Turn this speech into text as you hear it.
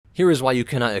Here is why you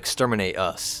cannot exterminate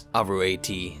us,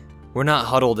 AUDIBLE. We're not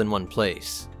huddled in one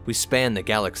place. We span the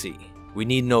galaxy. We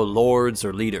need no lords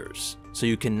or leaders, so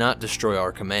you cannot destroy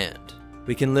our command.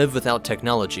 We can live without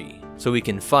technology, so we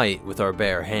can fight with our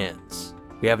bare hands.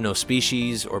 We have no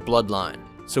species or bloodline,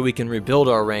 so we can rebuild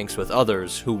our ranks with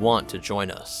others who want to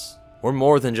join us. We're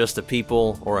more than just a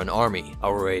people or an army,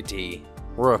 AUDIBLE.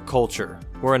 We're a culture,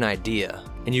 we're an idea,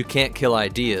 and you can't kill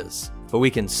ideas, but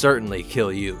we can certainly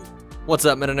kill you. What's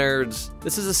up, MetaNerds?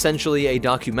 This is essentially a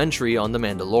documentary on the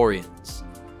Mandalorians,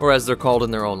 or as they're called in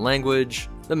their own language,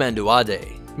 the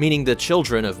Manduade, meaning the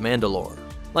children of Mandalore.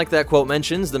 Like that quote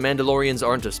mentions, the Mandalorians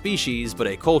aren't a species, but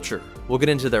a culture. We'll get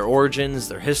into their origins,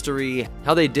 their history,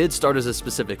 how they did start as a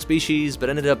specific species, but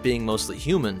ended up being mostly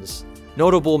humans,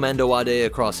 notable Manduade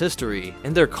across history,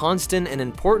 and their constant and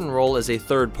important role as a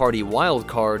third-party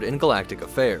wildcard in galactic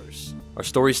affairs. Our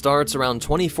story starts around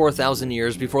 24,000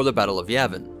 years before the Battle of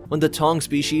Yavin, when the Tong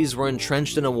species were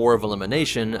entrenched in a war of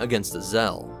elimination against the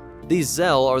Zel. These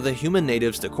Zel are the human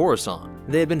natives to Coruscant,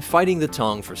 and they had been fighting the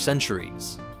Tong for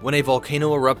centuries. When a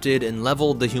volcano erupted and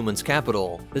leveled the humans'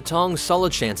 capital, the Tong saw a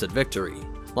chance at victory,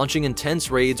 launching intense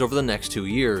raids over the next 2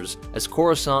 years as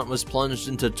Coruscant was plunged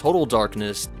into total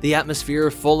darkness, the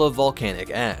atmosphere full of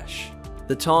volcanic ash.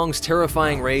 The Tong's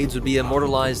terrifying raids would be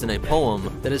immortalized in a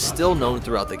poem that is still known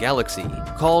throughout the galaxy,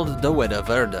 called the Weda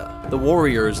Verda, the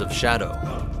Warriors of Shadow.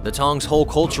 The Tong's whole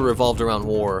culture revolved around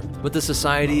war, with the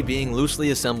society being loosely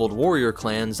assembled warrior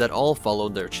clans that all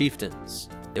followed their chieftains.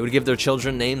 They would give their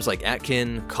children names like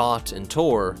Atkin, Kot, and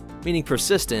Tor, meaning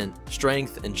persistent,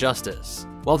 strength, and justice,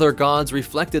 while their gods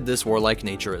reflected this warlike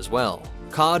nature as well.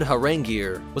 Kad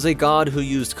Harangir was a god who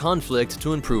used conflict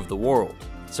to improve the world.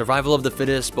 Survival of the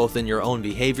fittest both in your own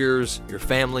behaviors, your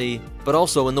family, but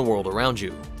also in the world around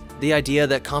you. The idea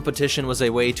that competition was a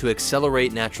way to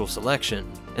accelerate natural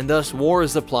selection, and thus war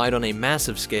is applied on a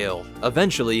massive scale,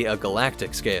 eventually a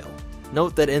galactic scale.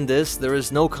 Note that in this, there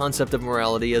is no concept of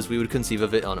morality as we would conceive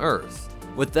of it on Earth.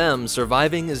 With them,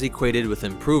 surviving is equated with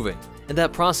improving, and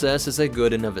that process is a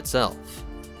good in of itself.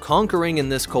 Conquering in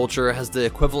this culture has the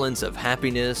equivalence of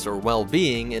happiness or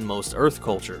well-being in most Earth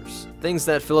cultures, things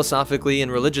that philosophically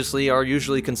and religiously are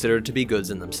usually considered to be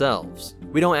goods in themselves.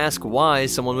 We don't ask why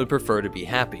someone would prefer to be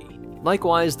happy.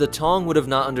 Likewise, the Tong would have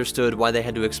not understood why they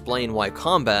had to explain why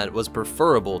combat was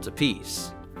preferable to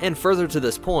peace. And further to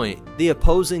this point, the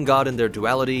opposing god in their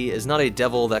duality is not a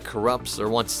devil that corrupts or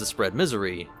wants to spread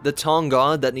misery. The Tong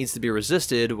god that needs to be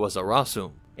resisted was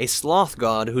Arasum, a sloth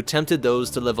god who tempted those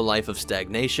to live a life of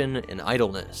stagnation and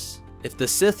idleness. If the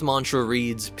Sith mantra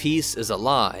reads, "Peace is a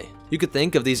lie," you could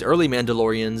think of these early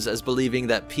Mandalorians as believing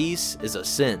that peace is a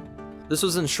sin. This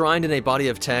was enshrined in a body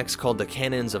of text called the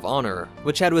Canons of Honor,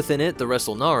 which had within it the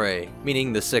Resolnare,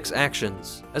 meaning the 6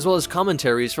 actions, as well as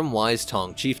commentaries from wise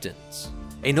Tong chieftains.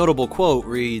 A notable quote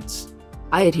reads,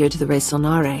 "I adhere to the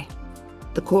Resolnare,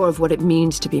 the core of what it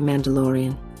means to be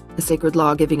Mandalorian, a sacred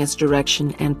law giving us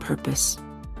direction and purpose.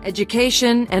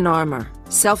 Education and armor,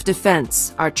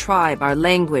 self-defense, our tribe, our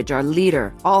language, our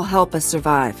leader, all help us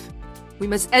survive. We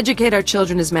must educate our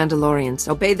children as Mandalorians,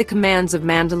 obey the commands of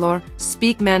Mandalore,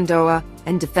 speak Mandoa,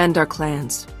 and defend our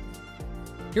clans."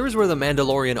 Here is where the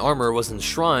Mandalorian armor was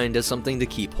enshrined as something to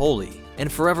keep holy,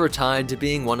 and forever tied to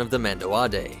being one of the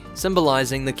Manduade,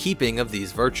 symbolizing the keeping of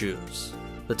these virtues.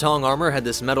 The Tong armor had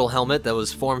this metal helmet that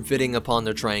was form-fitting upon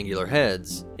their triangular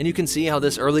heads, and you can see how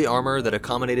this early armor that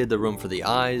accommodated the room for the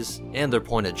eyes and their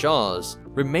pointed jaws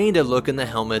remained a look in the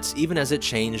helmets even as it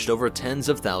changed over tens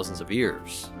of thousands of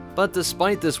years. But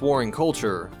despite this warring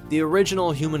culture, the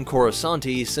original human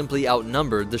Coruscanti simply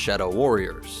outnumbered the Shadow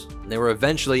Warriors, and they were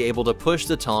eventually able to push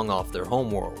the Tong off their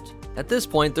homeworld. At this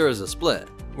point there is a split,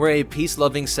 where a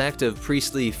peace-loving sect of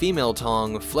priestly female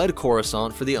Tong fled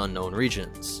Coruscant for the unknown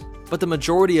regions, but the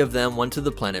majority of them went to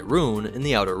the planet Rune in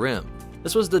the Outer Rim.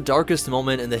 This was the darkest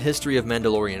moment in the history of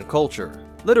Mandalorian culture,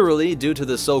 literally due to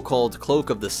the so-called Cloak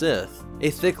of the Sith, a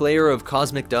thick layer of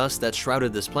cosmic dust that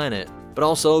shrouded this planet, but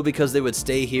also because they would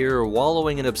stay here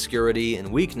wallowing in obscurity and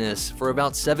weakness for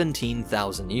about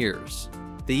 17,000 years.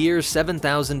 The year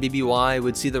 7000 BBY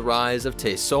would see the rise of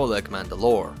Te Solek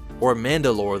Mandalore, or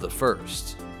Mandalore the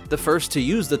first to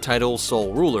use the title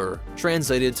Sole Ruler,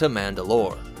 translated to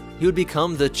Mandalore. He would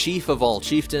become the chief of all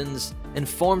chieftains and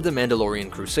formed the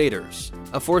Mandalorian Crusaders,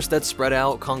 a force that spread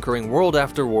out conquering world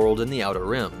after world in the Outer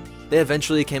Rim. They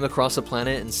eventually came across a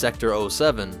planet in Sector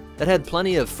 07 that had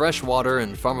plenty of fresh water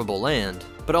and farmable land,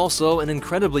 but also an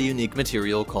incredibly unique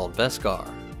material called Beskar.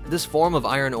 This form of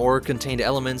iron ore contained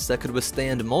elements that could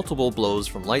withstand multiple blows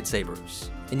from lightsabers,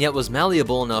 and yet was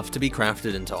malleable enough to be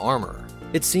crafted into armor.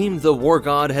 It seemed the war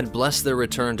god had blessed their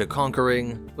return to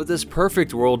conquering, with this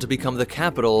perfect world to become the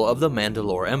capital of the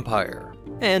Mandalore Empire,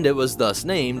 and it was thus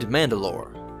named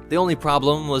Mandalore. The only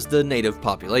problem was the native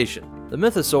population. The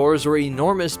mythosaurs were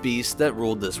enormous beasts that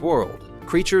ruled this world.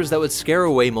 Creatures that would scare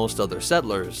away most other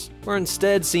settlers were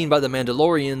instead seen by the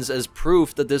Mandalorians as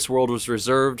proof that this world was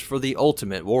reserved for the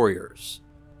ultimate warriors.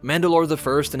 Mandalore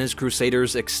I and his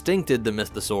crusaders extincted the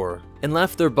mythosaur and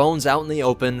left their bones out in the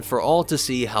open for all to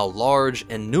see how large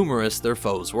and numerous their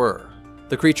foes were.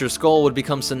 The creature's skull would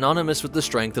become synonymous with the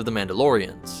strength of the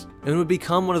Mandalorians, and would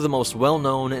become one of the most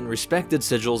well-known and respected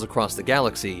sigils across the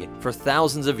galaxy for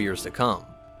thousands of years to come.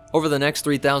 Over the next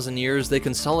 3,000 years, they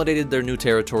consolidated their new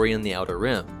territory in the Outer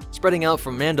Rim, spreading out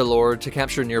from Mandalore to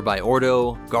capture nearby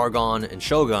Ordo, Gargon, and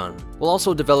Shogun, while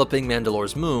also developing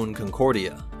Mandalore's moon,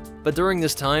 Concordia. But during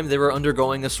this time, they were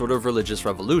undergoing a sort of religious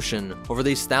revolution over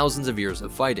these thousands of years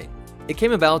of fighting. It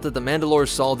came about that the Mandalore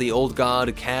saw the old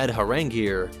god Cad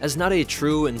Harangir as not a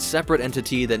true and separate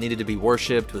entity that needed to be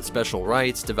worshipped with special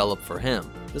rites developed for him.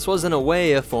 This was in a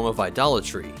way a form of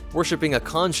idolatry, worshipping a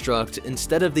construct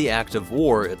instead of the act of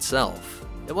war itself.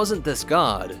 It wasn't this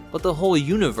god, but the whole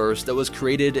universe that was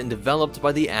created and developed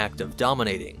by the act of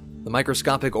dominating. The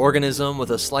microscopic organism with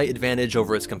a slight advantage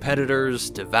over its competitors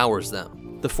devours them.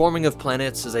 The forming of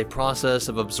planets is a process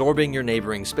of absorbing your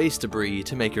neighboring space debris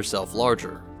to make yourself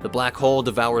larger. The black hole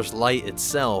devours light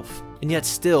itself, and yet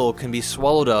still can be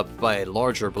swallowed up by a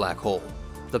larger black hole.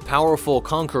 The powerful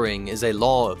conquering is a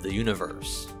law of the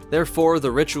universe. Therefore, the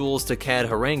rituals to Cad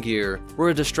Harangir were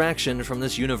a distraction from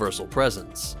this universal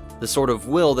presence, the sort of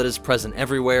will that is present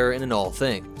everywhere and in all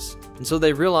things. And so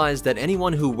they realized that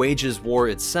anyone who wages war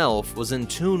itself was in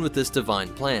tune with this divine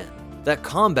plan. That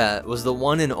combat was the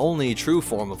one and only true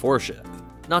form of worship.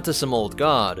 Not to some old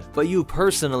god, but you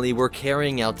personally were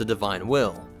carrying out the divine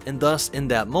will, and thus in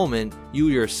that moment, you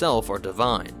yourself are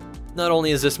divine. Not only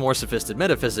is this more sophisticated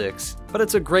metaphysics, but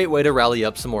it's a great way to rally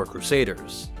up some more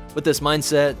crusaders. With this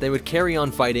mindset, they would carry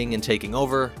on fighting and taking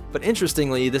over, but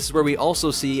interestingly, this is where we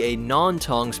also see a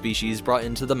non-Tong species brought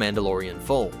into the Mandalorian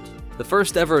fold. The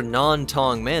first ever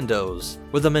non-Tong Mandos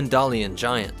were the Mandalorian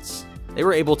giants. They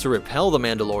were able to repel the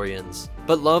Mandalorians,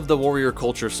 but loved the warrior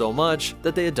culture so much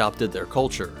that they adopted their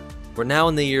culture. We're now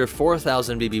in the year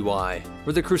 4000 BBY,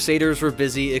 where the Crusaders were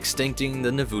busy extincting the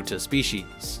Navuta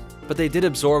species. But they did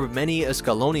absorb many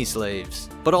Escaloni slaves,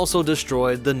 but also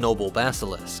destroyed the noble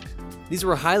basilisk. These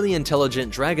were highly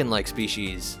intelligent dragon-like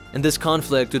species, and this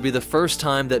conflict would be the first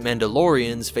time that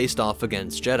Mandalorians faced off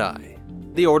against Jedi.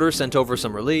 The Order sent over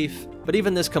some relief, but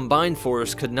even this combined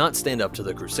force could not stand up to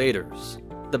the Crusaders.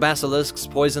 The basilisks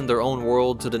poisoned their own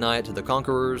world to deny it to the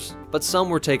conquerors, but some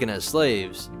were taken as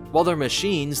slaves, while their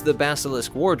machines, the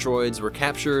basilisk war droids, were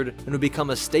captured and would become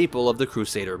a staple of the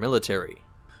Crusader military.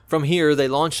 From here, they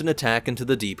launched an attack into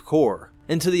the deep core,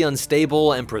 into the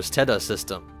unstable Empress Teta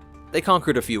system. They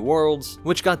conquered a few worlds,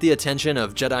 which got the attention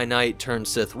of Jedi Knight turned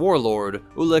Sith warlord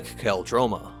Ulic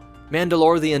Qel-Droma.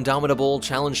 Mandalore the Indomitable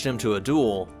challenged him to a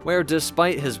duel, where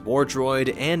despite his war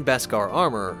droid and Beskar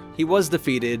armor, he was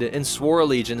defeated and swore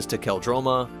allegiance to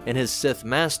Qel-Droma and his Sith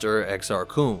master Exar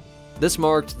Kun. This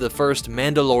marked the first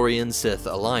Mandalorian-Sith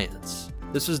alliance.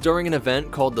 This was during an event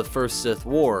called the First Sith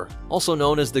War, also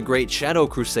known as the Great Shadow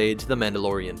Crusade to the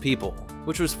Mandalorian people,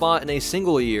 which was fought in a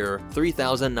single year,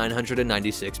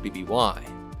 3996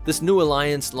 BBY. This new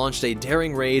alliance launched a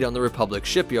daring raid on the Republic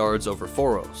shipyards over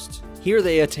Forost. Here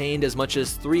they attained as much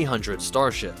as 300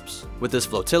 starships. With this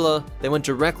flotilla, they went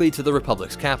directly to the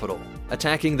Republic's capital,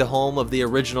 attacking the home of the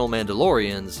original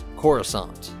Mandalorians,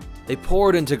 Coruscant. They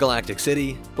poured into Galactic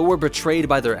City, but were betrayed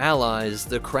by their allies,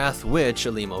 the Krath witch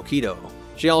Alimo Keto.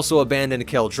 She also abandoned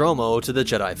Qel-Droma to the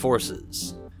Jedi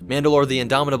forces. Mandalore the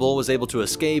Indomitable was able to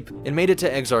escape and made it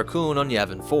to Exar Kun on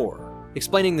Yavin 4.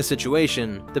 Explaining the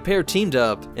situation, the pair teamed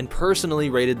up and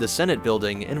personally raided the Senate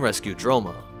building and rescued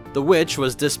Droma. The witch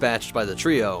was dispatched by the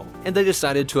trio, and they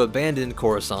decided to abandon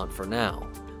Coruscant for now.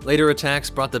 Later attacks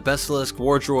brought the Basilisk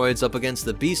war droids up against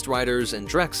the Beast Riders and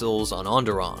Drexels on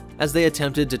Onderon, as they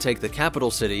attempted to take the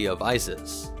capital city of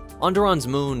Isis. Onderon's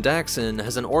moon, Daxon,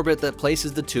 has an orbit that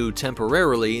places the two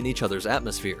temporarily in each other's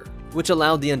atmosphere, which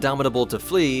allowed the Indomitable to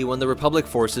flee when the Republic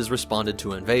forces responded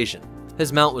to invasion.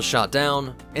 His mount was shot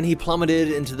down, and he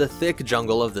plummeted into the thick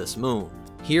jungle of this moon.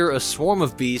 Here, a swarm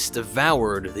of beasts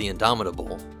devoured the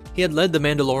Indomitable. He had led the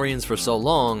Mandalorians for so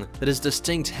long that his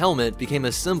distinct helmet became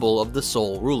a symbol of the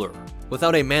sole ruler.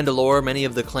 Without a Mandalore, many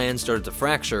of the clans started to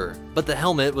fracture, but the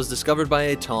helmet was discovered by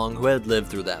a Tong who had lived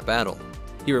through that battle.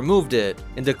 He removed it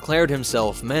and declared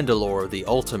himself Mandalore the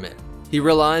Ultimate. He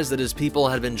realized that his people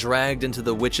had been dragged into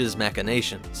the witch's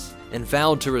machinations. and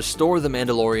vowed to restore the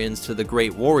Mandalorians to the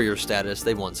great warrior status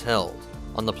they once held.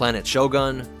 On the planet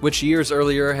Shogun, which years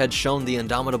earlier had shown the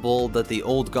Indomitable that the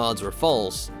old gods were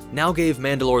false, now gave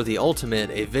Mandalore the Ultimate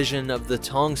a vision of the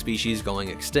Tong species going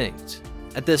extinct.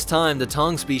 At this time, the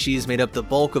Tong species made up the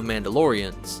bulk of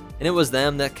Mandalorians, and it was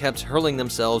them that kept hurling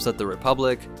themselves at the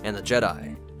Republic and the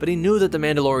Jedi. But he knew that the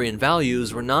Mandalorian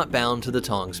values were not bound to the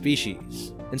Tong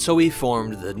species, and so he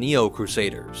formed the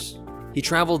Neo-Crusaders. He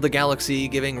traveled the galaxy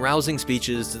giving rousing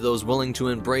speeches to those willing to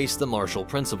embrace the martial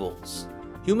principles.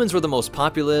 Humans were the most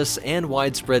populous and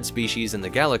widespread species in the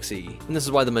galaxy, and this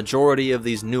is why the majority of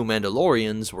these new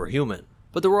Mandalorians were human.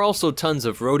 But there were also tons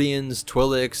of Rhodians,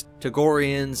 Twi'leks,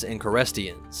 Togorians, and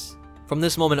Corestians. From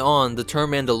this moment on, the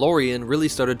term Mandalorian really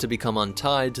started to become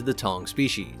untied to the Tong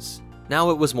species. Now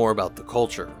it was more about the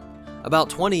culture.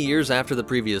 About 20 years after the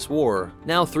previous war,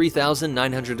 now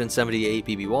 3,978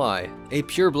 BBY, a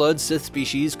pureblood Sith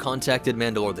species contacted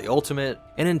Mandalore the Ultimate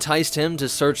and enticed him to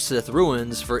search Sith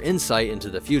ruins for insight into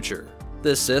the future.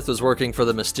 This Sith was working for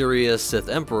the mysterious Sith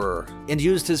Emperor, and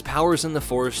used his powers in the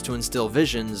Force to instill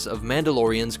visions of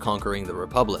Mandalorians conquering the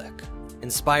Republic.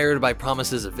 Inspired by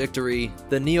promises of victory,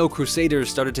 the Neo-Crusaders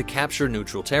started to capture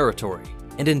neutral territory,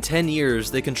 and in 10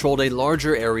 years they controlled a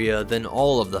larger area than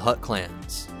all of the Hutt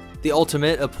clans. The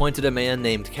Ultimate appointed a man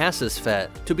named Cassius Fett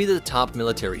to be the top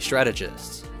military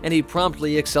strategist, and he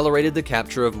promptly accelerated the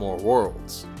capture of more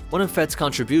worlds. One of Fett's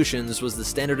contributions was the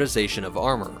standardization of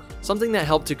armor, something that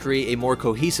helped to create a more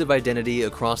cohesive identity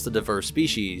across the diverse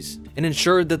species, and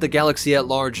ensured that the galaxy at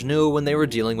large knew when they were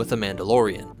dealing with a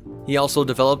Mandalorian. He also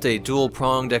developed a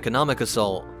dual-pronged economic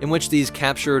assault, in which these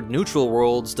captured neutral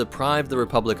worlds deprived the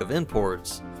Republic of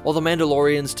imports, while the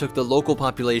Mandalorians took the local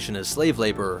population as slave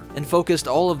labor, and focused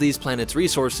all of these planets'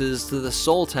 resources to the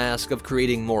sole task of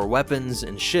creating more weapons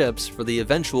and ships for the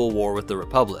eventual war with the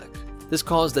Republic. This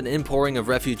caused an inpouring of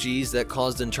refugees that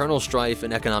caused internal strife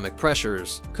and economic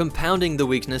pressures, compounding the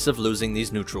weakness of losing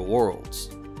these neutral worlds.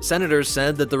 Senators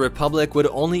said that the Republic would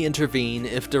only intervene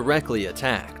if directly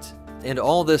attacked. And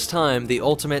all this time, the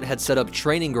Ultimate had set up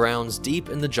training grounds deep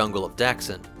in the jungle of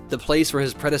Daxon. The place where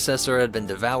his predecessor had been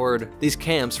devoured, these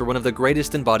camps were one of the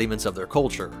greatest embodiments of their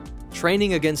culture.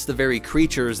 Training against the very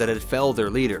creatures that had felled their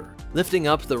leader, lifting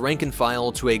up the rank and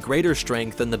file to a greater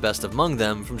strength than the best among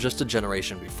them from just a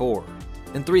generation before.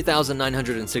 In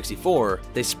 3964,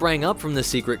 they sprang up from the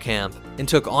secret camp and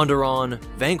took Onderon,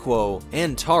 Vanquo,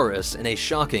 and Taurus in a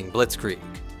shocking blitzkrieg.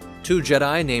 Two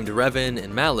Jedi named Revan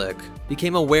and Malak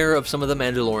became aware of some of the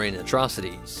Mandalorian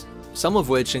atrocities, some of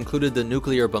which included the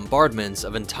nuclear bombardments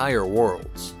of entire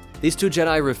worlds. These two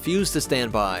Jedi refused to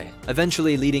stand by,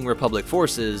 eventually leading Republic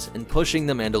forces and pushing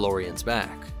the Mandalorians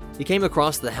back. He came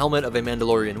across the helmet of a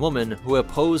Mandalorian woman who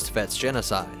opposed Fett's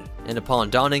genocide, and upon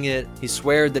donning it, he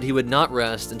swore that he would not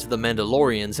rest until the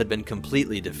Mandalorians had been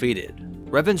completely defeated.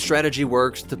 Revan's strategy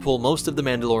worked to pull most of the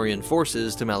Mandalorian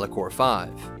forces to Malachor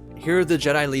 5. Here, the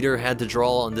Jedi leader had to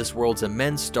draw on this world's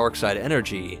immense dark-side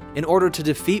energy in order to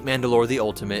defeat Mandalore the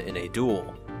Ultimate in a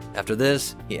duel. After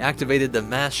this, he activated the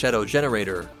Mass Shadow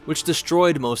Generator, which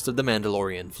destroyed most of the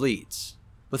Mandalorian fleets.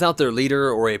 Without their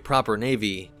leader or a proper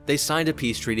navy, they signed a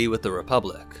peace treaty with the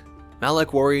Republic.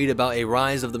 Malak worried about a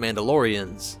rise of the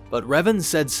Mandalorians, but Revan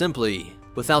said simply,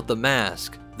 "Without the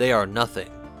mask, they are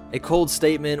nothing." A cold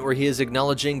statement where he is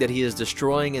acknowledging that he is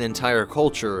destroying an entire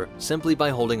culture simply by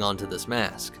holding on to this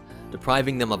mask,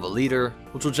 depriving them of a leader,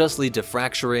 which will just lead to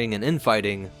fracturing and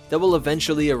infighting that will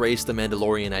eventually erase the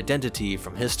Mandalorian identity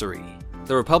from history.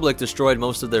 The Republic destroyed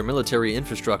most of their military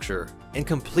infrastructure and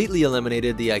completely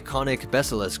eliminated the iconic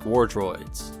Basilisk war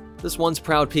droids. This once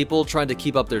proud people tried to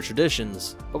keep up their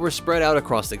traditions, but were spread out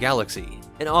across the galaxy,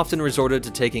 and often resorted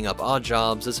to taking up odd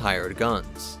jobs as hired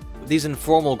guns. These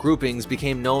informal groupings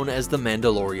became known as the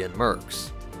Mandalorian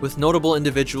Mercs, with notable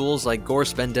individuals like Gore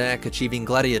Spendak achieving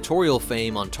gladiatorial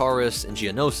fame on Taurus and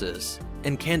Geonosis,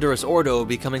 and Canderous Ordo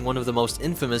becoming one of the most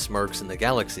infamous mercs in the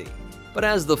galaxy. But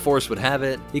as the Force would have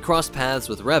it, he crossed paths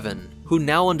with Revan, who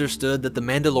now understood that the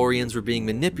Mandalorians were being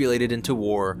manipulated into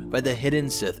war by the hidden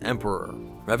Sith Emperor.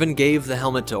 Revan gave the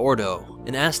helmet to Ordo,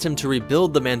 and asked him to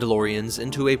rebuild the Mandalorians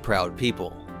into a proud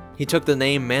people. He took the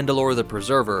name Mandalore the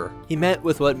Preserver. He met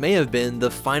with what may have been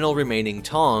the final remaining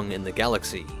Tong in the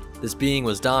galaxy. This being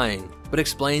was dying, but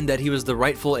explained that he was the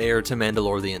rightful heir to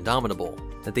Mandalore the Indomitable,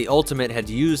 that the Ultimate had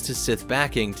used his Sith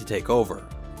backing to take over.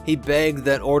 He begged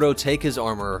that Ordo take his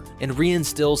armor and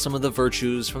reinstill some of the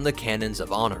virtues from the canons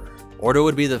of honor. Ordo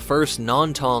would be the first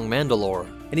non-Tong Mandalore,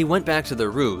 and he went back to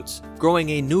their roots, growing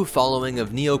a new following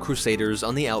of Neo-Crusaders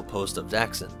on the outpost of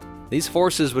Daxon. These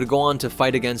forces would go on to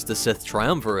fight against the Sith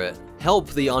Triumvirate, help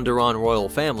the Onderon royal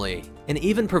family, and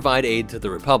even provide aid to the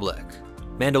Republic.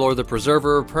 Mandalore the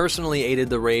Preserver personally aided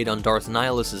the raid on Darth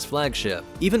Nihilus's flagship,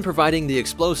 even providing the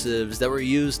explosives that were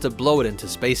used to blow it into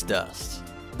space dust.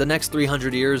 The next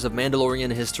 300 years of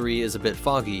Mandalorian history is a bit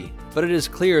foggy, but it is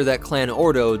clear that Clan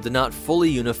Ordo did not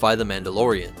fully unify the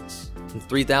Mandalorians. In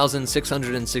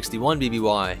 3661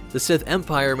 BBY, the Sith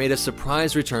Empire made a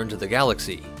surprise return to the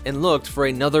galaxy, and looked for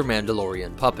another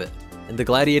Mandalorian puppet. In the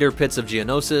gladiator pits of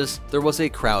Geonosis, there was a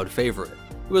crowd favorite.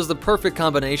 It was the perfect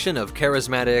combination of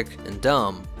charismatic and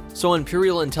dumb, so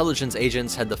Imperial intelligence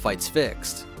agents had the fights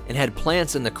fixed, and had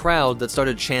plants in the crowd that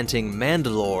started chanting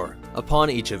Mandalore upon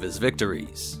each of his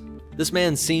victories. This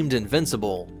man seemed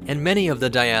invincible, and many of the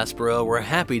diaspora were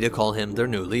happy to call him their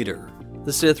new leader.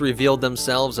 The Sith revealed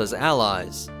themselves as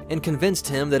allies, and convinced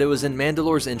him that it was in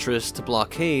Mandalore's interest to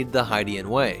blockade the Hydean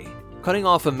Way, cutting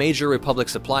off a major Republic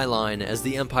supply line as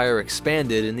the Empire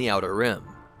expanded in the Outer Rim.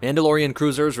 Mandalorian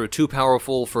cruisers were too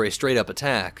powerful for a straight-up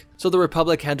attack, so the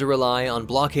Republic had to rely on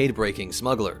blockade-breaking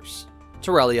smugglers.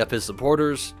 To rally up his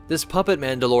supporters, this puppet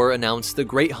Mandalore announced the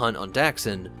Great Hunt on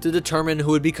Daxon to determine who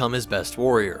would become his best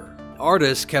warrior.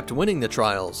 Artus kept winning the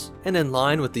trials, and in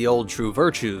line with the old true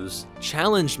virtues,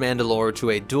 challenged Mandalore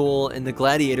to a duel in the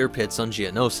gladiator pits on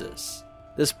Geonosis.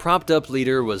 This propped-up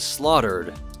leader was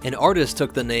slaughtered, and Artus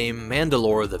took the name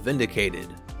Mandalore the Vindicated.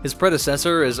 His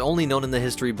predecessor is only known in the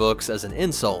history books as an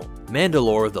insult,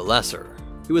 Mandalore the Lesser.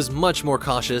 He was much more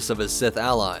cautious of his Sith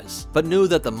allies, but knew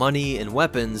that the money and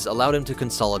weapons allowed him to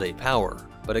consolidate power.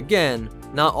 But again,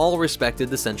 not all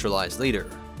respected the centralized leader.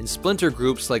 And splinter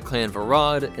groups like Clan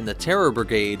Varad and the Terror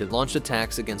Brigade launched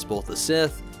attacks against both the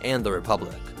Sith and the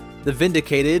Republic. The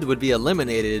Vindicated would be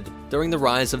eliminated during the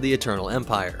rise of the Eternal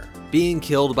Empire, being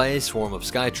killed by a swarm of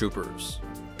Sky Troopers.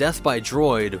 Death by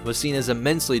droid was seen as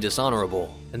immensely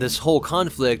dishonorable, and this whole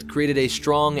conflict created a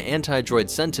strong anti-droid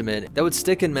sentiment that would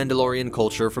stick in Mandalorian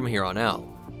culture from here on out.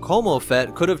 Colmo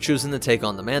Fett could have chosen to take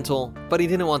on the mantle, but he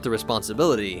didn't want the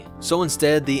responsibility, so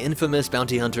instead the infamous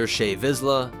bounty hunter Shae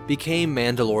Vizsla became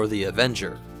Mandalore the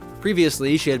Avenger.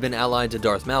 Previously, she had been allied to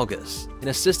Darth Malgus, and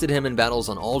assisted him in battles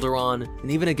on Alderaan,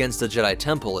 and even against the Jedi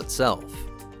Temple itself.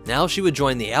 Now she would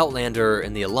join the Outlander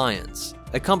and the Alliance,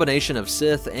 a combination of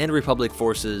Sith and Republic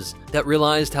forces that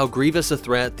realized how grievous a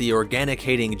threat the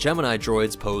organic-hating Gemini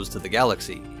droids posed to the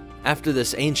galaxy. After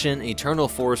this ancient, eternal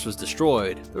force was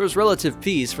destroyed, there was relative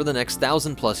peace for the next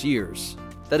 1,000+ years.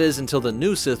 That is, until the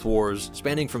new Sith Wars,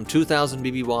 spanning from 2000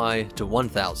 BBY to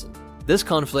 1000. This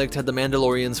conflict had the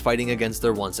Mandalorians fighting against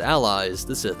their once allies,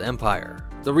 the Sith Empire.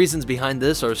 The reasons behind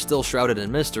this are still shrouded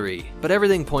in mystery, but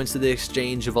everything points to the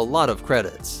exchange of a lot of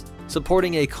credits,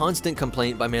 supporting a constant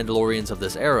complaint by Mandalorians of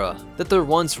this era that their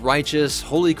once righteous,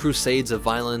 holy crusades of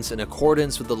violence in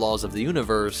accordance with the laws of the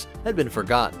universe had been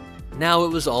forgotten. Now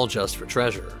it was all just for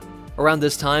treasure. Around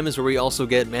this time is where we also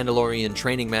get Mandalorian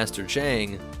training master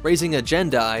Chang raising a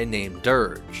Jedi named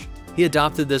Dirge. He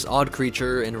adopted this odd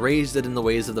creature and raised it in the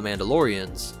ways of the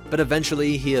Mandalorians, but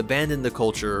eventually he abandoned the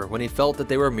culture when he felt that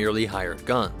they were merely hired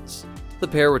guns. The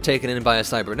pair were taken in by a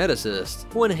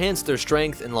cyberneticist who enhanced their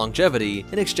strength and longevity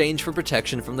in exchange for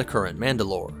protection from the current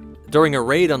Mandalore. During a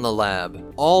raid on the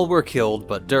lab, all were killed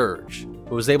but Dirge,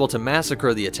 who was able to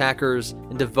massacre the attackers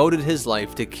and devoted his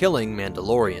life to killing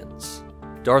Mandalorians.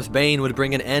 Darth Bane would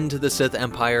bring an end to the Sith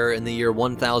Empire in the year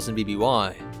 1000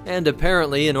 BBY, and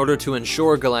apparently in order to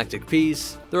ensure galactic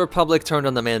peace, the Republic turned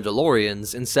on the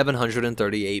Mandalorians in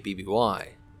 738 BBY.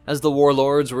 As the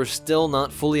warlords were still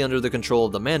not fully under the control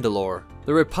of the Mandalore,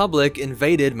 the Republic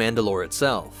invaded Mandalore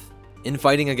itself.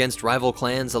 Infighting against rival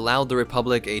clans allowed the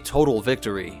Republic a total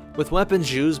victory, with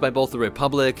weapons used by both the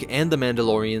Republic and the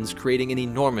Mandalorians creating an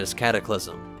enormous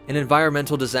cataclysm, an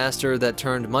environmental disaster that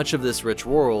turned much of this rich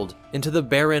world into the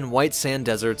barren white sand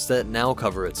deserts that now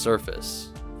cover its surface.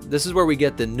 This is where we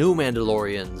get the new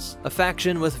Mandalorians, a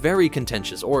faction with very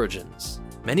contentious origins.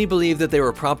 Many believe that they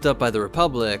were propped up by the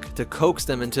Republic to coax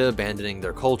them into abandoning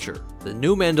their culture. The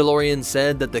new Mandalorian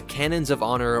said that the canons of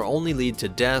honor only lead to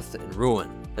death and ruin,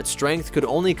 that strength could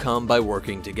only come by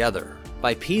working together,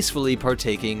 by peacefully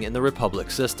partaking in the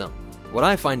Republic system. What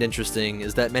I find interesting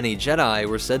is that many Jedi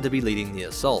were said to be leading the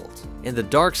assault, and the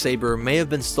Darksaber may have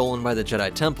been stolen by the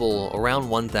Jedi Temple around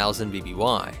 1000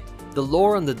 BBY. The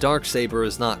lore on the Darksaber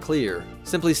is not clear,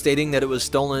 simply stating that it was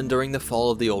stolen during the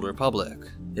fall of the Old Republic.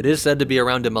 It is said to be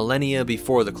around a millennia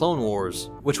before the Clone Wars,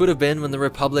 which would have been when the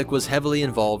Republic was heavily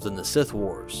involved in the Sith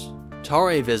Wars.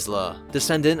 Tarre Vizsla,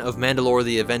 descendant of Mandalore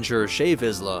the Avenger Shae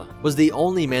Vizsla, was the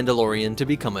only Mandalorian to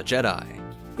become a Jedi.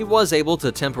 He was able to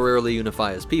temporarily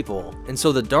unify his people, and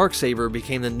so the Darksaber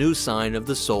became the new sign of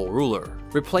the sole ruler,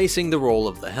 replacing the role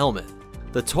of the helmet.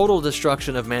 The total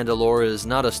destruction of Mandalore is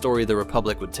not a story the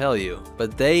Republic would tell you,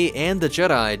 but they and the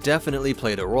Jedi definitely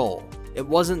played a role. it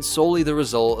wasn't solely the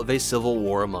result of a civil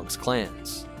war amongst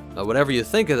clans. But whatever you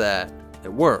think of that,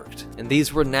 it worked, and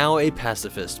these were now a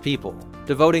pacifist people,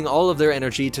 devoting all of their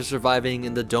energy to surviving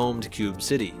in the domed cube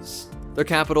cities. Their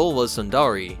capital was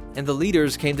Sundari, and the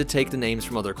leaders came to take the names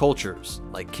from other cultures,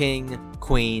 like King,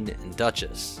 Queen, and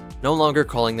Duchess, no longer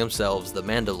calling themselves the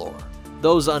Mandalore.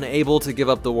 Those unable to give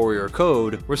up the warrior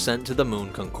code were sent to the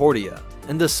moon Concordia,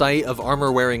 and the sight of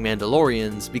armor-wearing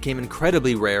Mandalorians became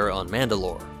incredibly rare on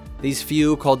Mandalore. These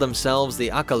few called themselves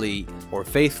the Acolyte, or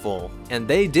Faithful, and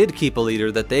they did keep a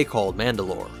leader that they called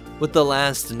Mandalore, with the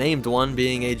last named one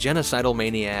being a genocidal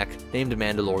maniac named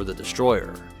Mandalore the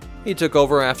Destroyer. He took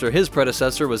over after his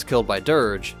predecessor was killed by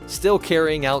Dirge, still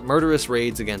carrying out murderous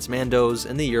raids against Mandos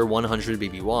in the year 100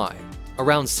 BBY.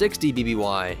 Around 60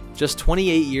 BBY, just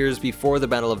 28 years before the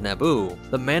Battle of Naboo,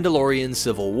 the Mandalorian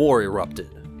Civil War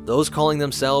erupted. Those calling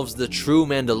themselves the true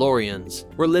Mandalorians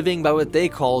were living by what they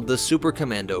called the Super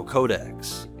Commando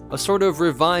Codex, a sort of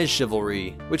revised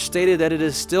chivalry which stated that it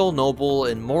is still noble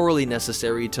and morally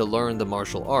necessary to learn the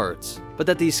martial arts, but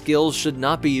that these skills should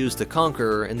not be used to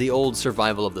conquer in the old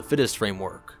survival of the fittest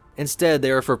framework. Instead, they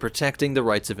are for protecting the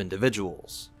rights of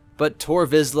individuals. But Tor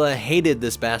Vizsla hated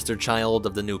this bastard child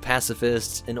of the new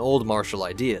pacifists and old martial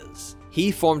ideas.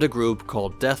 He formed a group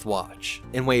called Death Watch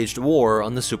and waged war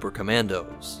on the Super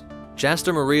Commandos.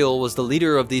 Jaster Muriel was the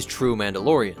leader of these true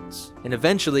Mandalorians, and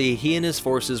eventually he and his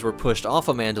forces were pushed off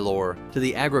of Mandalore to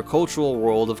the agricultural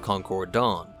world of Concord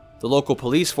Dawn. The local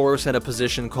police force had a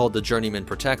position called the Journeyman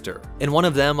Protector, and one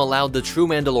of them allowed the true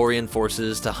Mandalorian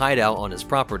forces to hide out on his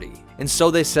property, and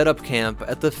so they set up camp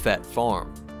at the Fett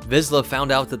farm. Vizsla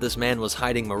found out that this man was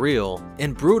hiding Muriel,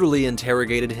 and brutally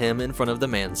interrogated him in front of the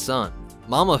man's son.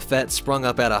 Mama Fett sprung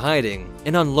up out of hiding,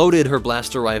 and unloaded her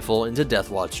blaster rifle into Death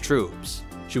Watch troops.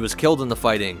 She was killed in the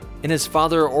fighting, and his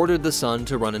father ordered the son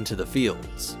to run into the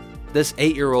fields. This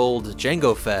 8-year-old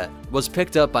Jango Fett was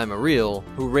picked up by Muriel,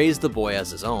 who raised the boy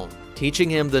as his own, teaching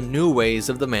him the new ways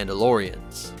of the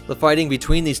Mandalorians. The fighting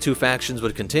between these two factions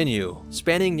would continue,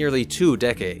 spanning nearly 2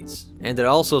 decades, and it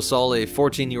also saw a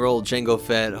 14-year-old Jango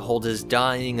Fett hold his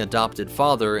dying adopted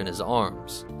father in his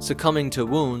arms, succumbing to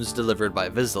wounds delivered by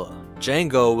Vizsla.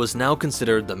 Jango was now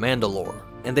considered the Mandalore,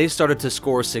 and they started to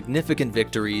score significant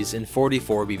victories in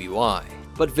 44 BBY.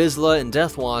 But Vizsla and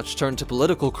Death Watch turned to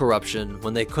political corruption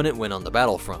when they couldn't win on the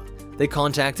battlefront. They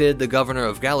contacted the governor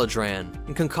of Galadran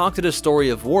and concocted a story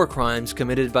of war crimes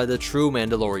committed by the true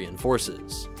Mandalorian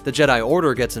forces. The Jedi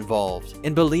Order gets involved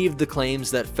and believed the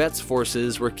claims that Fett's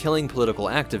forces were killing political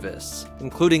activists,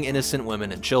 including innocent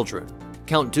women and children.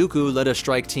 Count Dooku led a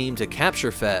strike team to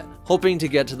capture Fett, hoping to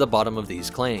get to the bottom of these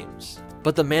claims.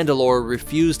 But the Mandalore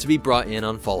refused to be brought in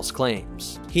on false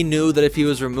claims. He knew that if he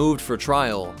was removed for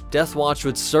trial, Death Watch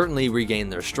would certainly regain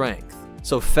their strength.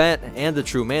 So Fett and the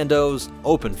true Mandos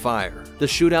opened fire. The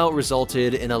shootout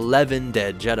resulted in 11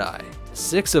 dead Jedi,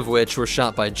 6 of which were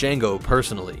shot by Jango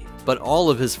personally, but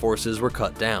all of his forces were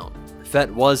cut down.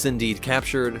 Fett was indeed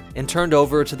captured and turned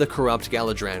over to the corrupt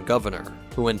Galadran governor,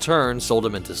 who in turn sold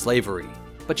him into slavery.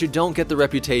 But you don't get the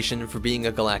reputation for being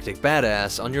a galactic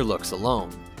badass on your looks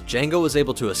alone. Jango was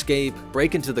able to escape,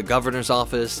 break into the governor's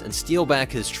office, and steal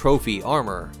back his trophy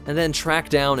armor, and then track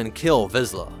down and kill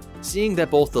Vizsla. Seeing that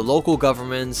both the local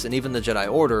governments and even the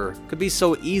Jedi Order could be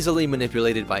so easily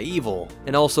manipulated by evil,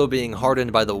 and also being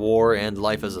hardened by the war and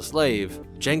life as a slave,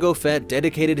 Jango Fett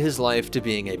dedicated his life to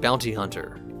being a bounty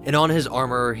hunter, and on his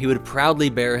armor he would proudly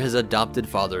bear his adopted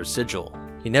father's sigil.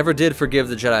 He never did forgive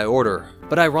the Jedi Order,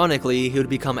 but ironically he would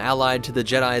become allied to the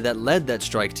Jedi that led that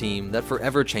strike team that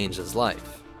forever changed his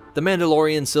life. The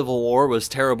Mandalorian Civil War was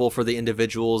terrible for the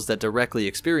individuals that directly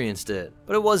experienced it,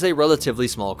 but it was a relatively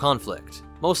small conflict,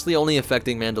 mostly only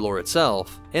affecting Mandalore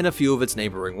itself and a few of its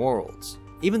neighboring worlds.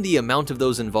 Even the amount of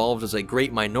those involved was a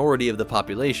great minority of the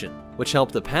population, which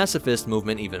helped the pacifist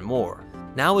movement even more.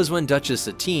 Now is when Duchess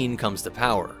Satine comes to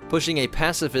power, pushing a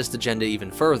pacifist agenda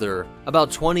even further,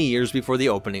 about 20 years before the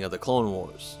opening of the Clone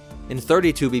Wars. In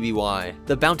 32 BBY,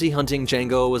 the bounty-hunting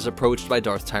Jango was approached by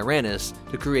Darth Tyrannus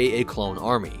to create a clone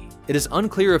army. It is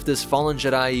unclear if this fallen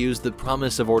Jedi used the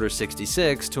promise of Order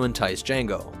 66 to entice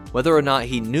Jango, whether or not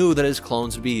he knew that his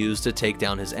clones would be used to take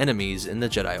down his enemies in the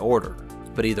Jedi Order.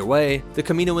 But either way, the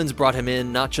Kaminoans brought him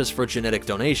in not just for genetic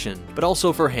donation, but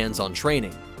also for hands-on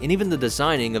training, and even the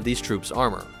designing of these troops'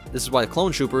 armor. This is why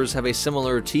clone troopers have a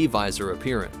similar T-visor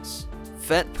appearance.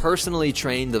 Fett personally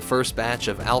trained the first batch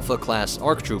of Alpha-class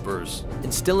ARC troopers,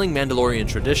 instilling Mandalorian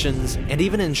traditions and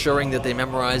even ensuring that they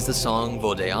memorized the song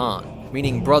Vodean,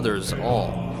 meaning brothers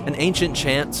all. an ancient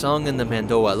chant sung in the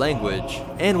Mando'a language,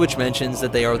 and which mentions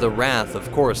that they are the Wrath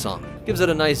of Coruscant. Gives it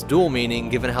a nice dual meaning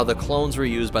given how the clones were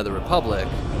used by the Republic,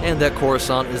 and that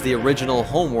Coruscant is the original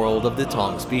homeworld of the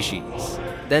Tong species.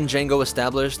 Then Jango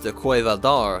established the Khoi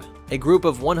Valdar, a group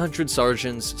of 100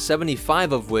 sergeants,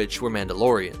 75 of which were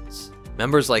Mandalorians.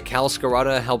 Members like Cal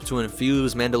Skirata helped to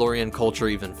infuse Mandalorian culture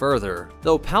even further,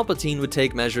 though Palpatine would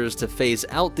take measures to phase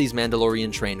out these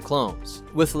Mandalorian-trained clones,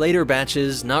 with later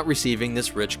batches not receiving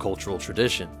this rich cultural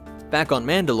tradition. Back on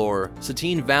Mandalore,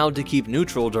 Satine vowed to keep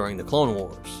neutral during the Clone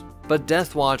Wars, but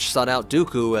Death Watch sought out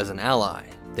Dooku as an ally.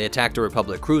 They attacked a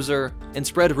Republic cruiser, and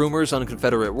spread rumors on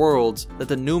Confederate worlds that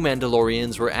the new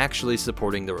Mandalorians were actually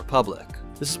supporting the Republic.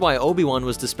 This is why Obi-Wan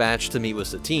was dispatched to meet with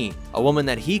Satine, a woman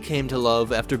that he came to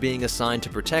love after being assigned to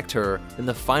protect her in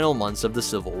the final months of the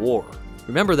Civil War.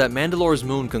 Remember that Mandalore's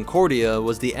moon Concordia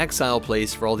was the exile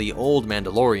place for all the old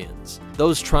Mandalorians,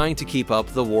 those trying to keep up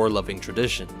the war-loving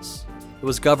traditions. It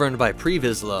was governed by Pre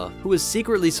Vizsla, who was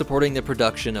secretly supporting the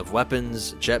production of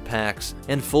weapons, jetpacks,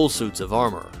 and full suits of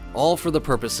armor, all for the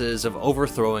purposes of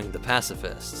overthrowing the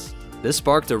pacifists. This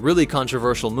sparked a really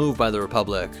controversial move by the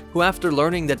Republic, who after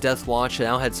learning that Death Watch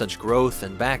now had such growth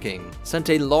and backing,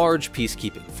 sent a large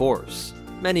peacekeeping force.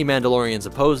 Many Mandalorians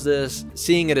opposed this,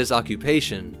 seeing it as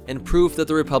occupation, and proof that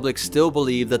the Republic still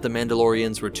believed that the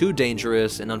Mandalorians were too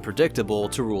dangerous and unpredictable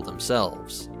to rule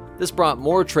themselves. This brought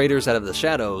more traitors out of the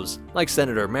shadows, like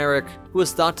Senator Merrick, who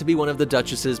was thought to be one of the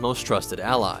Duchess's most trusted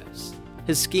allies.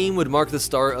 His scheme would mark the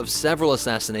start of several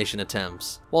assassination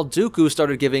attempts, while Dooku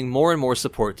started giving more and more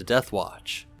support to Death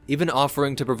Watch, even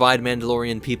offering to provide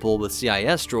Mandalorian people with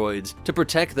CIS droids to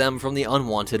protect them from the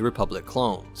unwanted Republic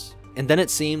clones. And then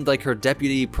it seemed like her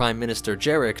deputy Prime Minister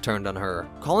Gerrera turned on her,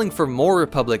 calling for more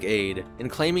Republic aid and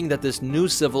claiming that this new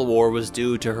civil war was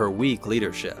due to her weak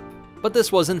leadership. But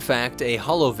this was in fact a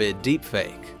holovid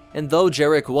deepfake. And though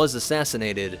Gerrera was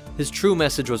assassinated, his true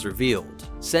message was revealed,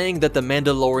 saying that the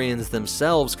Mandalorians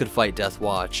themselves could fight Death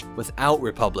Watch without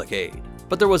Republic aid.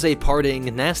 But there was a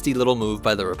parting, nasty little move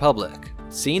by the Republic.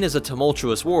 Seen as a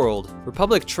tumultuous world,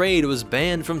 Republic trade was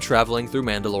banned from traveling through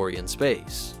Mandalorian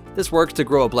space. This worked to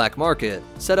grow a black market,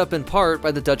 set up in part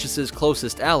by the Duchess's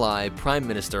closest ally, Prime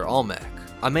Minister Almec,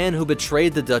 a man who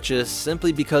betrayed the Duchess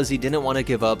simply because he didn't want to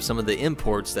give up some of the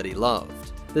imports that he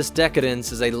loved. This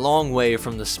decadence is a long way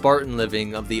from the Spartan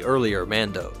living of the earlier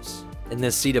Mandos. And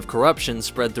this seed of corruption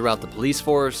spread throughout the police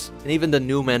force, and even the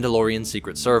new Mandalorian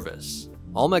Secret Service.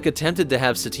 Almec attempted to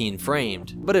have Satine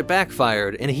framed, but it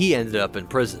backfired and he ended up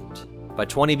imprisoned. By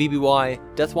 20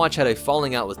 BBY, Death Watch had a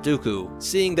falling out with Dooku,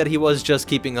 seeing that he was just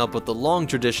keeping up with the long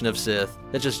tradition of Sith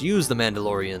that just use the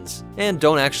Mandalorians, and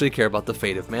don't actually care about the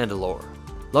fate of Mandalore.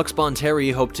 Lux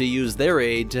Bonteri hoped to use their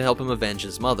aid to help him avenge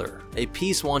his mother, a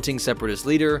peace-wanting separatist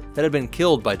leader that had been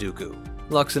killed by Dooku.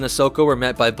 Lux and Ahsoka were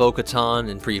met by Bo-Katan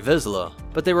and Pre Vizsla,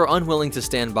 but they were unwilling to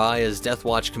stand by as Death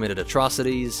Watch committed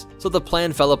atrocities, so the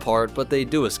plan fell apart, but they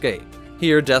do escape.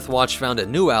 Here, Death Watch found a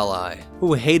new ally,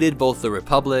 who hated both the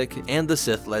Republic and the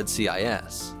Sith-led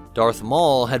CIS. Darth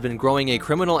Maul had been growing a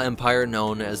criminal empire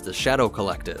known as the Shadow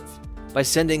Collective. By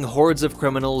sending hordes of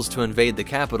criminals to invade the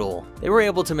capital, they were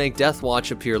able to make Death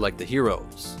Watch appear like the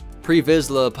heroes. Pre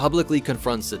Vizsla publicly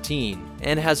confronts Satine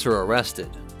and has her arrested.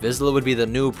 Vizsla would be the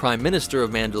new Prime Minister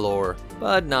of Mandalore,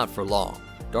 but not for long.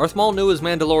 Darth Maul knew his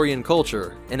Mandalorian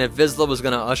culture, and if Vizsla was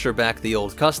going to usher back the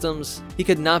old customs, he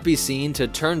could not be seen to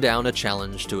turn down a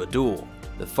challenge to a duel.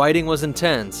 The fighting was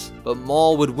intense, but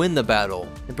Maul would win the battle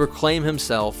and proclaim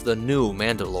himself the new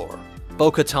Mandalore.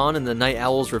 Bo-Katan and the Night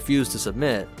Owls refused to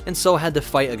submit, and so had to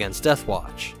fight against Death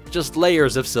Watch. Just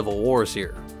layers of civil wars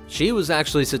here. She was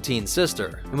actually Satine's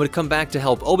sister, and would come back to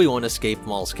help Obi-Wan escape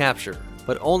Maul's capture,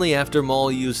 but only after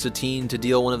Maul used Satine to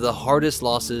deal one of the hardest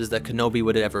losses that Kenobi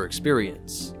would ever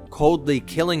experience, coldly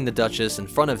killing the Duchess in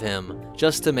front of him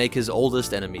just to make his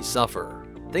oldest enemy suffer.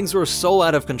 Things were so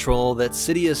out of control that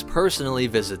Sidious personally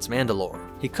visits Mandalore.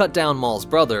 He cut down Maul's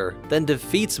brother, then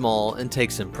defeats Maul and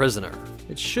takes him prisoner.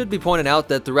 It should be pointed out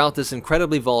that throughout this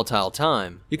incredibly volatile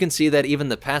time, you can see that even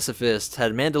the pacifists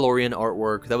had Mandalorian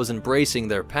artwork that was embracing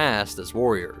their past as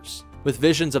warriors, with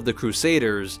visions of the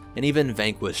Crusaders and even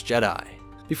vanquished Jedi.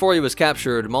 Before he was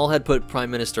captured, Maul had put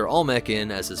Prime Minister Almec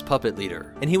in as his puppet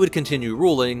leader, and he would continue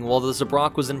ruling while the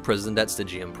Zabrak was imprisoned at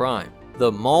Stygian Prime.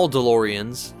 The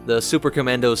Mandalorians, the super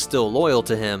commandos still loyal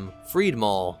to him, freed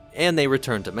Maul, and they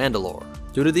returned to Mandalore.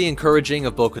 Due to the encouraging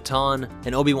of Bo-Katan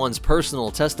and Obi-Wan's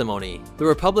personal testimony, the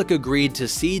Republic agreed to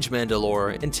siege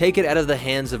Mandalore and take it out of the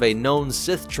hands of a known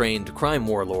Sith-trained crime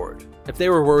warlord. If they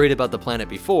were worried about the planet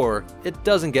before, it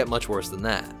doesn't get much worse than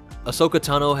that. Ahsoka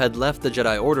Tano had left the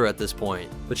Jedi Order at this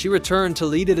point, but she returned to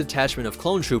lead a detachment of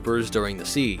clone troopers during the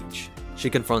siege. She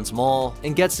confronts Maul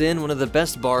and gets in one of the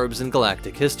best barbs in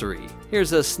galactic history.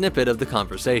 Here's a snippet of the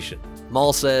conversation.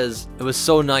 Maul says, "It was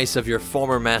so nice of your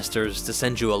former masters to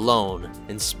send you alone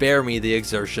and spare me the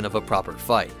exertion of a proper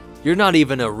fight. You're not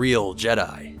even a real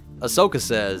Jedi." Ahsoka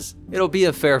says, "It'll be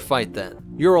a fair fight then.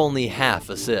 You're only half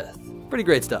a Sith." Pretty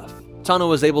great stuff. Tano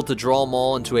was able to draw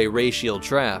Maul into a ray shield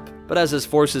trap, but as his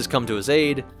forces come to his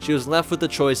aid, she was left with the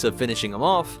choice of finishing him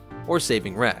off or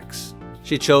saving Rex.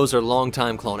 She chose her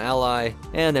longtime clone ally,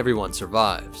 and everyone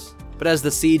survives. But as the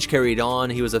siege carried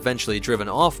on, he was eventually driven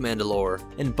off Mandalore,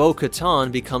 and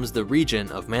Bo-Katan becomes the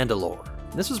regent of Mandalore.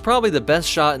 This was probably the best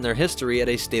shot in their history at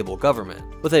a stable government,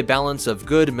 with a balance of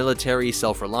good military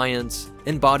self-reliance,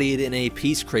 embodied in a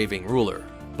peace-craving ruler.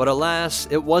 But alas,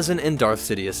 it wasn't in Darth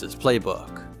Sidious's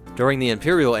playbook. During the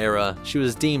Imperial era, she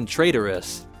was deemed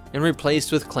traitorous and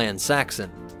replaced with Clan Saxon,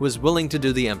 who was willing to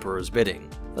do the Emperor's bidding.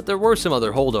 But there were some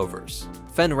other holdovers.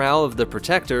 Fen Rao of the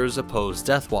Protectors opposed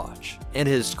Death Watch, and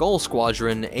his Skull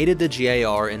Squadron aided the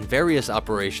GAR in various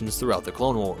operations throughout the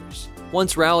Clone Wars.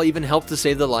 Once Rao even helped to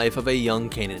save the life of a young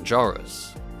Kanan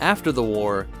Jarrus. After the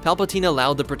war, Palpatine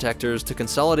allowed the Protectors to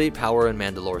consolidate power in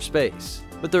Mandalore space,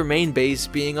 with their main base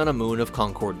being on a moon of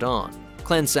Concord Dawn.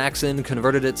 Clan Saxon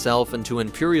converted itself into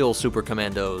Imperial Super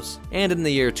Commandos, and in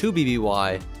the year 2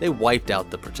 BBY, they wiped out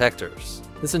the Protectors.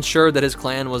 This ensured that his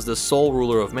clan was the sole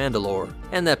ruler of Mandalore,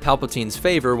 and that Palpatine's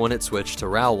favor when it switched to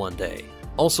Rao one day.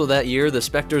 Also that year, the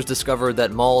Spectres discovered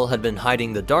that Maul had been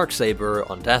hiding the Darksaber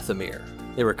on Dathomir.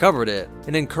 They recovered it,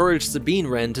 and encouraged Sabine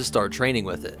Wren to start training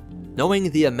with it. Knowing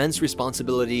the immense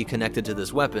responsibility connected to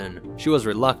this weapon, she was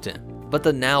reluctant, but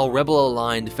the now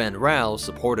rebel-aligned Fen Rao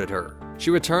supported her.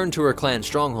 She returned to her clan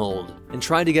stronghold, and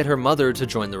tried to get her mother to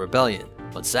join the rebellion.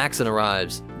 When Saxon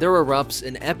arrives, there erupts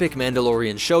an epic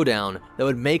Mandalorian showdown that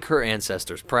would make her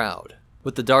ancestors proud.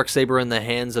 With the Darksaber in the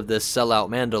hands of this sellout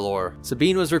Mandalore,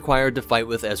 Sabine was required to fight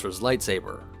with Ezra's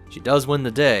lightsaber. She does win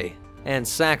the day, and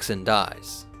Saxon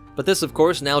dies. But this of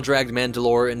course now dragged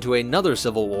Mandalore into another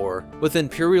civil war, with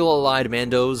Imperial-allied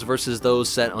Mandos versus those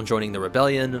set on joining the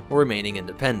rebellion or remaining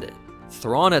independent.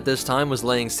 Thrawn at this time was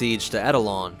laying siege to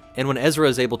Atollon, and when Ezra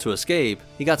is able to escape,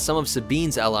 he got some of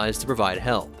Sabine's allies to provide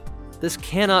help. This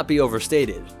cannot be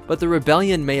overstated, but the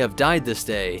rebellion may have died this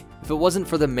day if it wasn't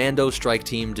for the Mando strike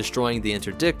team destroying the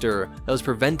interdictor that was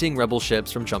preventing rebel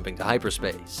ships from jumping to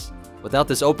hyperspace. Without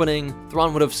this opening,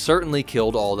 Thrawn would have certainly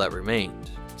killed all that remained.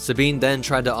 Sabine then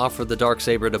tried to offer the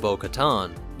Darksaber to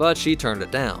Bo-Katan, but she turned it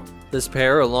down. This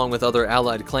pair, along with other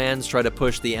allied clans, tried to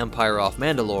push the Empire off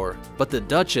Mandalore, but the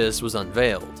Duchess was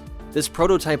unveiled. This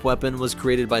prototype weapon was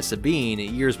created by Sabine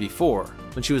years before,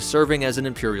 when she was serving as an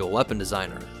Imperial weapon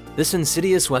designer. This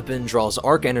insidious weapon draws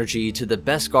arc energy to the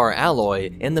Beskar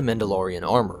alloy and the Mandalorian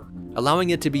armor, allowing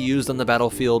it to be used on the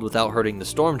battlefield without hurting the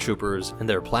stormtroopers and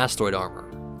their plastoid armor.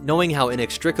 Knowing how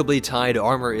inextricably tied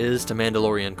armor is to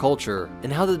Mandalorian culture,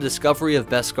 and how the discovery of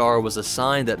Beskar was a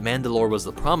sign that Mandalore was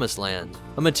the Promised Land,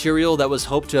 a material that was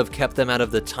hoped to have kept them out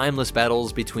of the timeless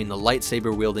battles between the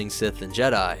lightsaber-wielding Sith and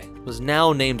Jedi, was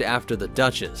now named after the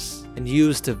Duchess, and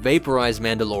used to vaporize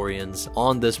Mandalorians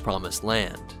on this Promised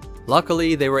Land.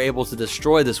 Luckily, they were able to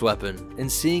destroy this weapon,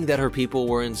 and seeing that her people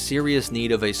were in serious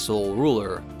need of a sole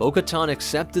ruler, Bo-Katan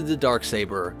accepted the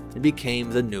Darksaber and became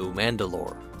the new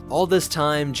Mandalore. All this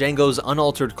time, Jango's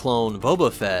unaltered clone, Boba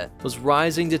Fett, was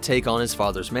rising to take on his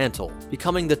father's mantle,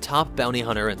 becoming the top bounty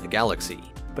hunter in the galaxy.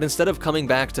 But instead of coming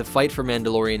back to fight for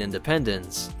Mandalorian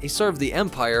independence, he served the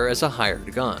Empire as a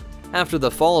hired gun. After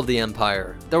the fall of the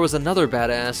Empire, there was another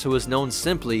badass who was known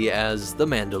simply as the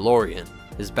Mandalorian.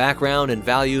 His background and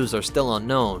values are still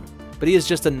unknown, but he is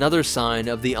just another sign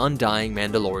of the undying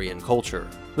Mandalorian culture,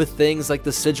 with things like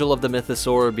the sigil of the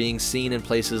Mythosaur being seen in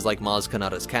places like Maz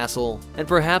Kanata's castle, and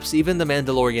perhaps even the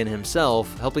Mandalorian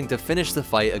himself helping to finish the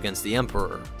fight against the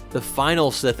Emperor, the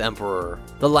final Sith Emperor,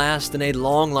 the last in a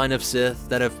long line of Sith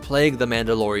that have plagued the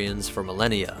Mandalorians for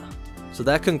millennia. So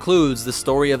that concludes the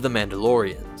story of the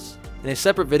Mandalorians. In a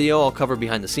separate video, I'll cover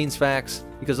behind the scenes facts,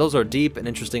 because those are deep and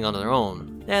interesting on their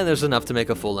own, and there's enough to make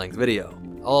a full-length video.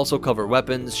 I'll also cover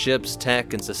weapons, ships,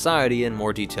 tech, and society in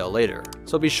more detail later,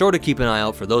 so be sure to keep an eye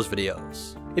out for those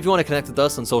videos. If you want to connect with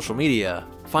us on social media,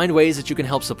 find ways that you can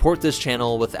help support this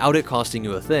channel without it costing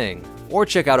you a thing, or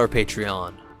check out our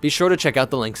Patreon. Be sure to check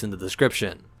out the links in the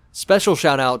description. Special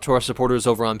shout out to our supporters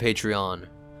over on Patreon.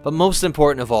 But most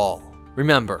important of all,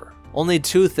 remember, only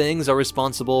two things are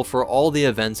responsible for all the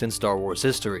events in Star Wars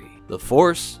history: the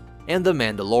Force and the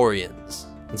Mandalorians.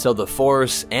 And so the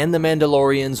Force and the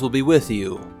Mandalorians will be with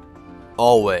you,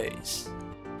 always.